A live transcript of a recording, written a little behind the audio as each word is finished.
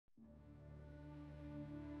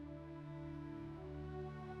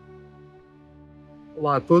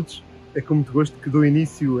Olá a todos, é com muito gosto que dou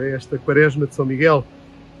início a esta Quaresma de São Miguel.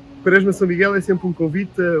 Quaresma de São Miguel é sempre um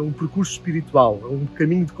convite a um percurso espiritual, a um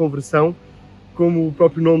caminho de conversão, como o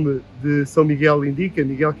próprio nome de São Miguel indica.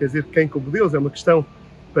 Miguel quer dizer quem como Deus, é uma questão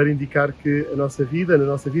para indicar que na nossa vida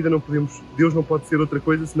Deus não pode ser outra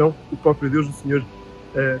coisa senão o próprio Deus, o Senhor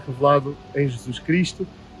revelado em Jesus Cristo,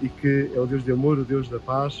 e que é o Deus de amor, o Deus da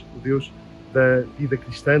paz, o Deus da vida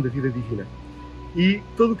cristã, da vida divina. E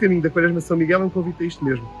todo o caminho da Quaresma de São Miguel é um convite a isto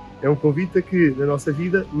mesmo. É um convite a que, na nossa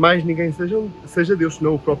vida, mais ninguém seja Deus,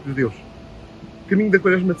 senão o próprio Deus. O caminho da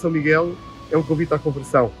Quaresma de São Miguel é um convite à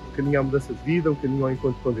conversão, um caminho à mudança de vida, um caminho ao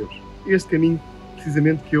encontro com Deus. Este caminho,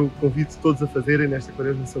 precisamente, que eu convido todos a fazerem nesta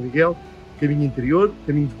Quaresma de São Miguel, caminho interior,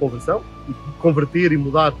 caminho de conversão. E converter e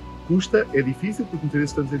mudar custa, é difícil, porque muitas vezes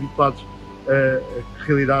estamos habituados a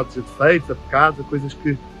realidades, a defeitos, a pecados, a coisas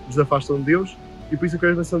que nos afastam de Deus. E por isso a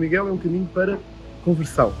Quaresma de São Miguel é um caminho para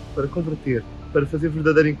conversão, para converter, para fazer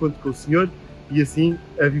verdadeiro encontro com o Senhor e assim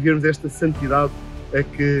a vivermos esta santidade a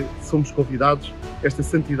que somos convidados, esta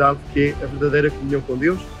santidade que é a verdadeira comunhão com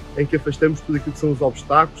Deus, em que afastamos tudo aquilo que são os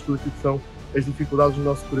obstáculos, tudo aquilo que são as dificuldades do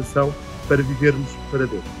nosso coração para vivermos para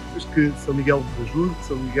Deus. Mas que São Miguel nos ajude, que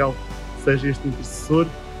São Miguel seja este intercessor,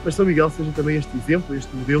 mas São Miguel seja também este exemplo,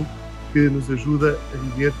 este modelo que nos ajuda a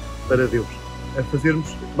viver para Deus, a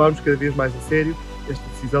tomarmos cada vez mais a sério esta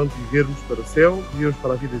decisão de vivermos para o céu, vivermos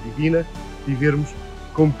para a vida divina, vivermos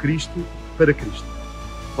como Cristo, para Cristo.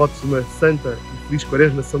 Votos de uma santa e feliz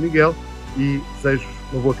Quaresma de São Miguel e desejo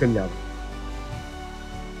uma boa caminhada.